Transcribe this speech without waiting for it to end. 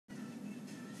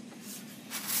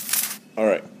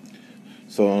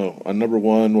So on number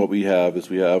one, what we have is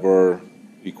we have our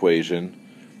equation.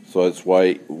 So it's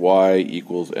y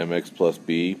equals mx plus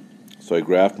b. So I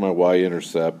graphed my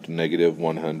y-intercept negative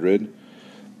 100.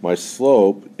 My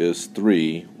slope is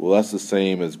 3. Well, that's the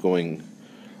same as going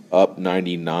up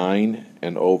 99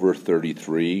 and over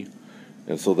 33.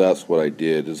 And so that's what I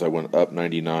did, is I went up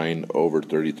 99 over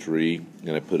 33,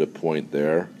 and I put a point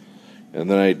there. And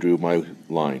then I drew my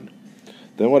line.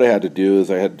 Then what I had to do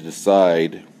is I had to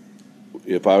decide,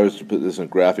 if I was to put this in a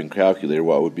graphing calculator,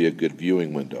 what would be a good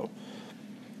viewing window.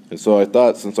 And so I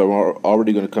thought, since I'm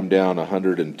already going to come down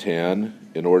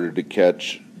 110 in order to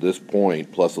catch this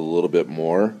point plus a little bit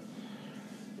more,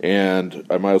 and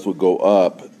I might as well go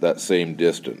up that same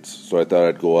distance. So I thought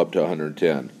I'd go up to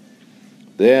 110.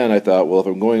 Then I thought, well, if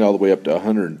I'm going all the way up to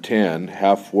 110,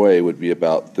 halfway would be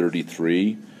about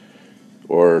 33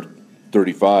 or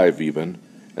 35 even.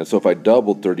 And so if I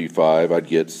doubled 35, I'd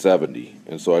get 70.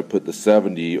 And so I put the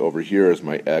 70 over here as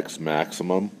my x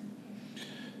maximum.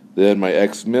 Then my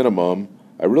x minimum,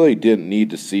 I really didn't need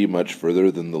to see much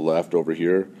further than the left over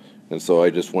here. And so I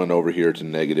just went over here to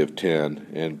negative 10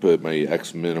 and put my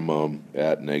x minimum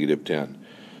at negative 10.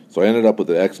 So I ended up with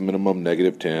the x minimum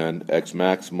negative 10, x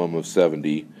maximum of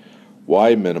 70,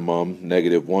 y minimum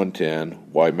negative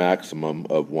 110, y maximum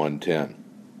of 110.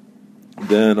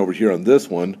 Then over here on this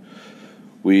one,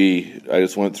 I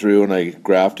just went through and I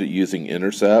graphed it using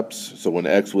intercepts. So when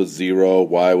x was 0,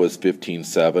 y was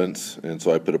 15/7, and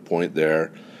so I put a point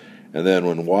there. And then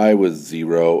when y was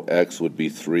 0, x would be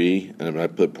 3, and I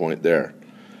put a point there.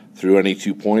 Through any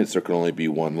 2 points, there can only be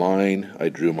one line. I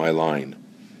drew my line.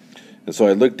 And so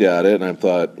I looked at it and I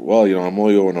thought, well, I'm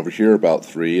only going over here about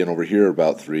 3 and over here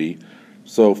about 3.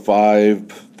 So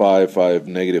 5, 5, 5,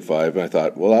 negative 5, and I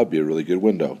thought, well, that would be a really good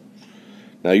window.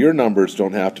 Now your numbers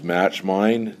don't have to match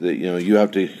mine. That you have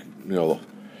to,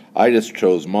 I just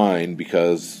chose mine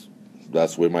because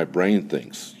that's the way my brain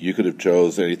thinks. You could have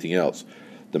chose anything else.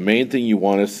 The main thing you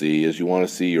want to see is you want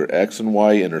to see your x and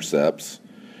y intercepts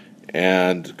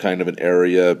and kind of an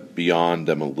area beyond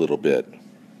them a little bit.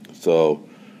 So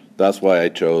that's why I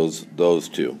chose those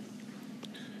two.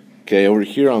 Okay, over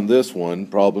here on this one,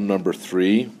 problem number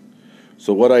 3.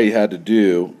 So what I had to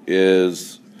do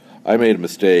is I made a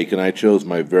mistake and I chose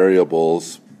my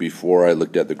variables before I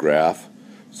looked at the graph.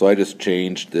 So I just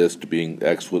changed this to being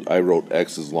x. I wrote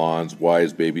x as lawns, y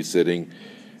as babysitting,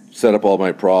 set up all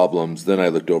my problems. Then I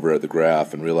looked over at the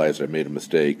graph and realized I made a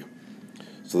mistake.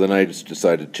 So then I just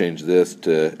decided to change this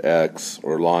to x,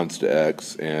 or lawns to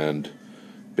x, and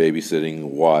babysitting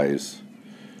y's.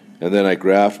 And then I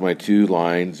graphed my 2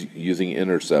 lines using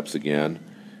intercepts again.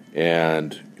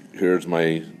 And here's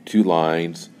my 2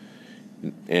 lines.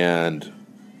 And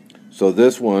so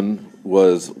this one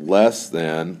was less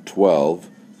than 12,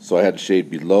 so I had to shade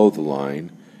below the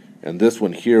line. And this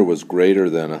one here was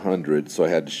greater than 100, so I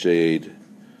had to shade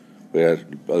the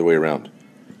other way around.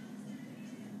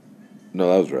 No,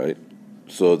 that was right.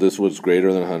 So this was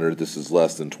greater than 100, this is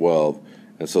less than 12,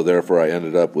 and so therefore I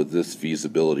ended up with this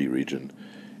feasibility region.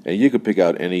 And you could pick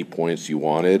out any points you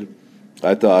wanted.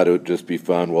 I thought it would just be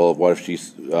fun. Well, what if she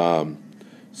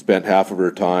spent half of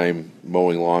her time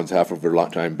mowing lawns, half of her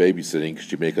time babysitting? Could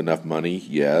she make enough money?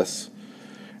 Yes.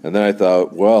 And then I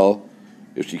thought, well,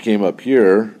 if she came up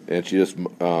here and she just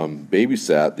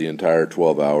babysat the entire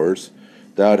 12 hours,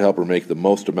 that would help her make the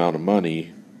most amount of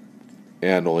money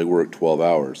and only work 12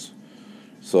 hours.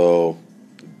 So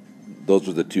those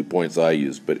were the 2 points I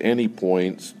used. But any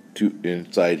points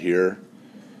inside here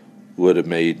would have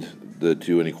made the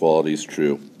 2 inequalities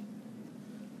true.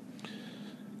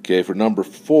 Okay, for number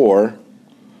 4,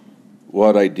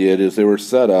 what I did is they were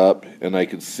set up, and I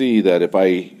could see that if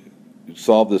I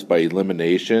solve this by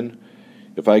elimination,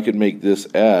 if I could make this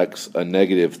x a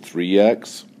negative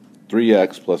 3x,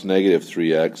 3x plus negative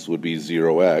 3x would be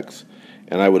 0x,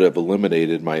 and I would have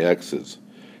eliminated my x's.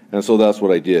 And so that's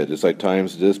what I did, is I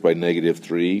times this by negative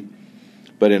 3.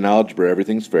 But in algebra,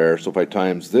 everything's fair, so if I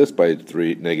times this by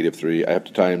negative 3, I have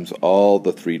to times all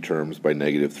the 3 terms by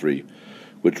negative 3.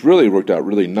 Which really worked out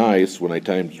really nice when I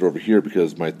timed it over here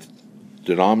because my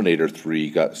denominator 3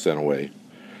 got sent away.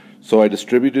 So I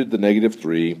distributed the negative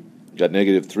 3, got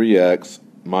negative 3x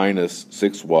minus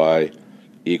 6y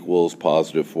equals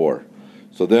positive 4.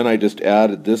 So then I just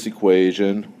added this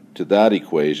equation to that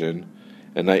equation,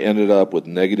 and I ended up with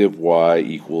negative y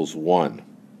equals 1.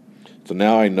 So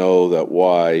now I know that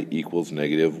y equals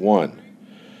negative 1.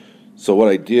 So what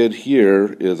I did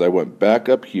here is I went back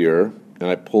up here, and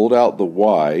I pulled out the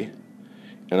y,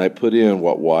 and I put in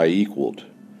what y equaled.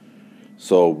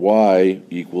 So y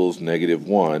equals negative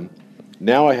 1,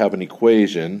 Now I have an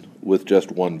equation with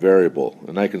just one variable,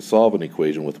 and I can solve an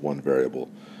equation with one variable.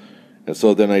 And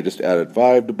so then I just added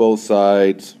 5 to both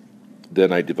sides,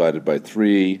 then I divided by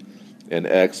 3, and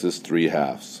x is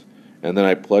 3/2. And then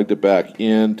I plugged it back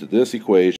into this equation.